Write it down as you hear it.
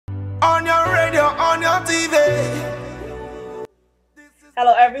On your radio, on your TV.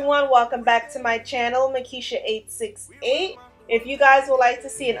 Hello everyone, welcome back to my channel, Mickisha868. If you guys would like to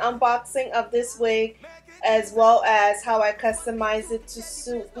see an unboxing of this wig as well as how I customize it to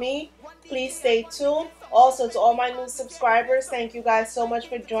suit me, please stay tuned. Also, to all my new subscribers, thank you guys so much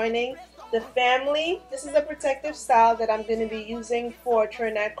for joining the family. This is a protective style that I'm going to be using for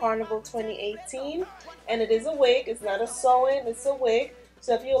Trinidad Carnival 2018, and it is a wig. It's not a sew-in, it's a wig.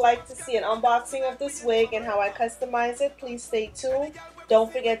 So if you would like to see an unboxing of this wig and how I customize it, please stay tuned.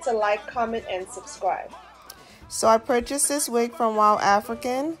 Don't forget to like, comment, and subscribe. So I purchased this wig from Wow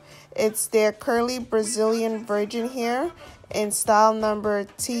African. It's their curly Brazilian virgin hair in style number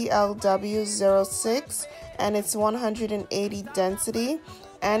TLW06, and it's 180 density,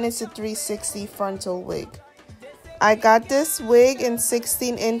 and it's a 360 frontal wig. I got this wig in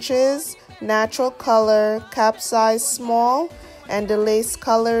 16 inches, natural color, cap size small, and the lace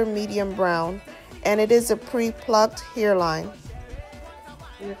color medium brown, and it is a pre-plucked hairline. I'm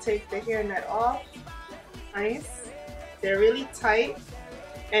going to take the hairnet off. Nice. They're really tight,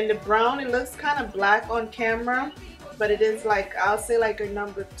 and the brown, it looks kind of black on camera, but it is like, I'll say like a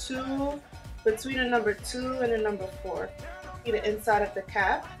number 2, between a number 2 and a number 4. See the inside of the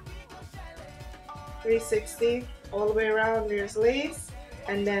cap, 360 all the way around. There's lace,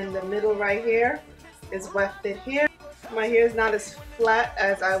 and then the middle right here is wefted hair. My hair is not as flat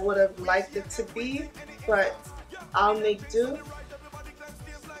as I would have liked it to be, but I'll make do.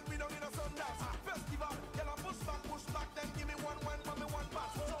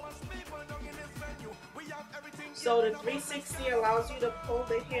 So the 360 allows you to pull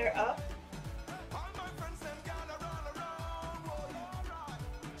the hair up.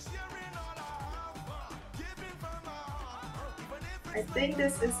 I think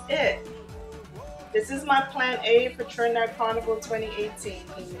this is it. This is my plan A for Trinidad Carnival 2018.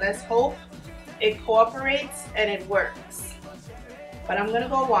 Let's hope it cooperates and it works. But I'm gonna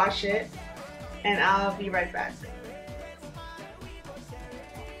go wash it and I'll be right back.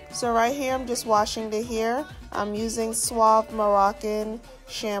 So right here I'm just washing the hair. I'm using Suave Moroccan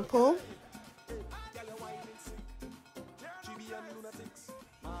shampoo.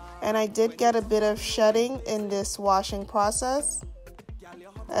 And I did get a bit of shedding in this washing process,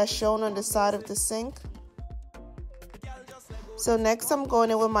 as shown on the side of the sink. So next I'm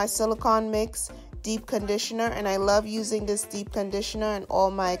going in with my Silicone Mix deep conditioner, and I love using this deep conditioner in all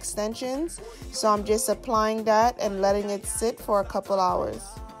my extensions. So I'm just applying that and letting it sit for a couple hours.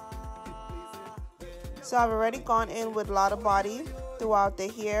 So I've already gone in with a lot of body throughout the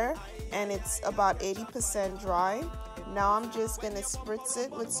hair, and it's about 80% dry. Now I'm just going to spritz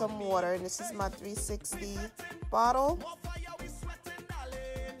it with some water, and this is my 360 bottle,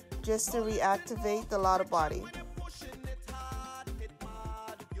 just to reactivate the lot of body.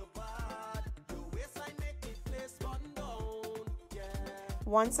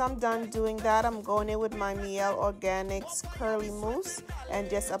 Once I'm done doing that, I'm going in with my Miel Organics Curly Mousse and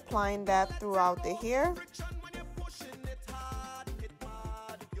just applying that throughout the hair.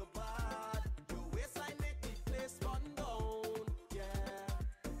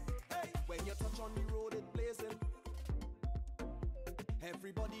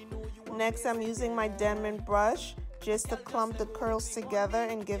 Next, I'm using my diamond brush just to clump the curls together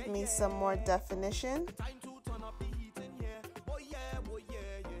and give me some more definition.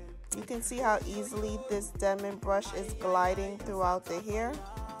 You can see how easily this diamond brush is gliding throughout the hair.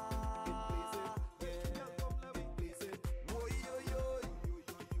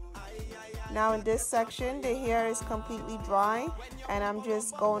 Now in this section, the hair is completely dry, and I'm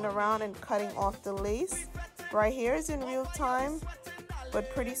just going around and cutting off the lace. Right here is in real time, but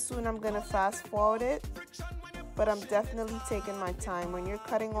pretty soon I'm gonna fast forward it. But I'm definitely taking my time. When you're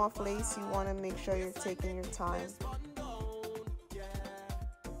cutting off lace, you wanna make sure you're taking your time.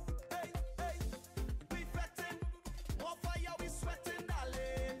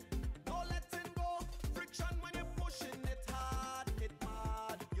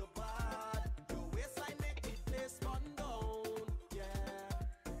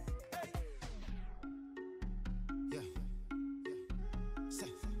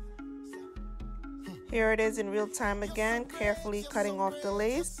 Here it is in real time again, carefully cutting off the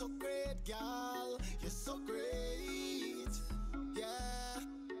lace.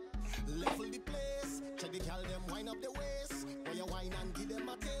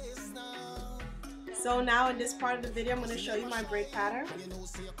 So now in this part of the video, I'm going to show you my braid pattern.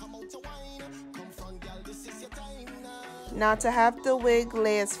 Now to have the wig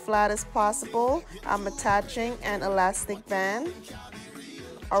lay as flat as possible, I'm attaching an elastic band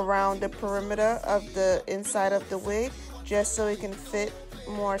around the perimeter of the inside of the wig just so it can fit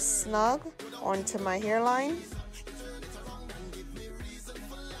more snug onto my hairline.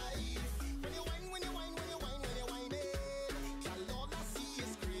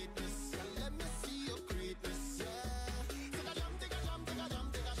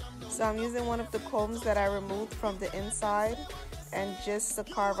 So I'm using one of the combs that I removed from the inside and just to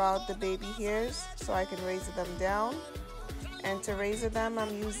carve out the baby hairs so I can razor them down. And to razor them,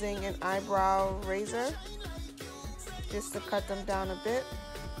 I'm using an eyebrow razor just to cut them down a bit.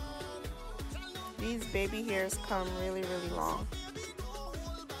 These baby hairs come really long.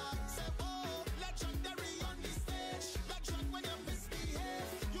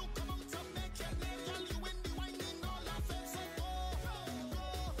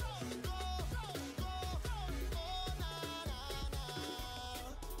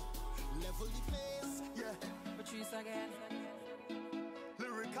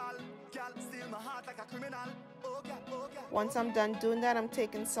 Once I'm done doing that, I'm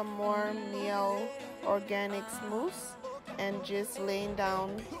taking some more Miel Organics mousse and just laying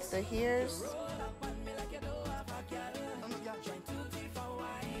down the hairs.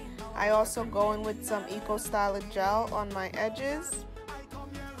 I also go in with some Eco Styler gel on my edges.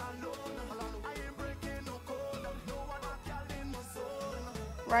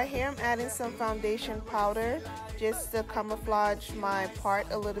 Right here I'm adding some foundation powder just to camouflage my part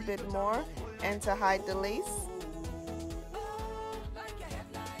a little bit more and to hide the lace.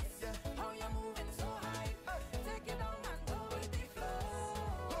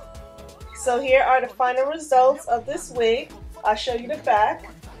 So here are the final results of this wig. I'll show you the back.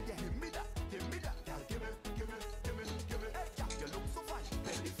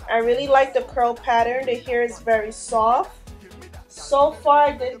 I really like the curl pattern. The hair is very soft. So far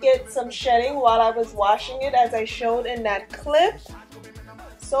I did get some shedding while I was washing it, as I showed in that clip.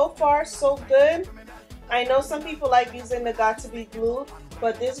 So far so good. I know some people like using the Got to Be Glued,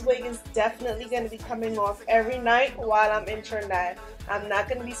 but this wig is definitely going to be coming off every night while I'm in Trinidad. I'm not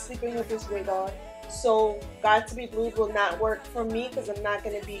going to be sleeping with this wig on. So Got to Be Glued will not work for me because I'm not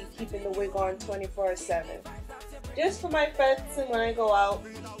going to be keeping the wig on 24/7. Just for my FETES and when I go out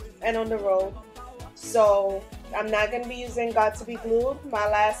and on the road. So I'm not going to be using Got to Be Glued. My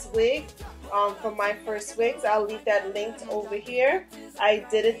last wig from MyFirstWigs, I'll leave that linked over here. I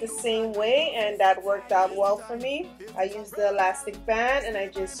did it the same way and that worked out well for me. I used the elastic band and I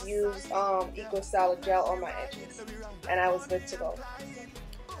just used Eco Styler gel on my edges and I was good to go.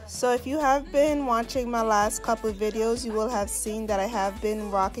 So if you have been watching my last couple of videos, you will have seen that I have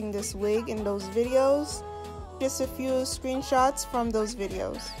been rocking this wig in those videos. Just a few screenshots from those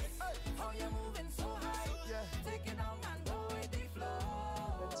videos.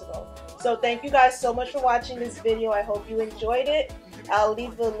 So thank you guys so much for watching this video. I hope you enjoyed it. I'll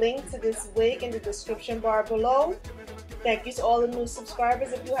leave a link to this wig in the description bar below. Thank you to all the new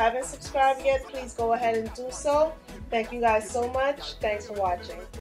subscribers. If you haven't subscribed yet, please go ahead and do so. Thank you guys so much. Thanks for watching.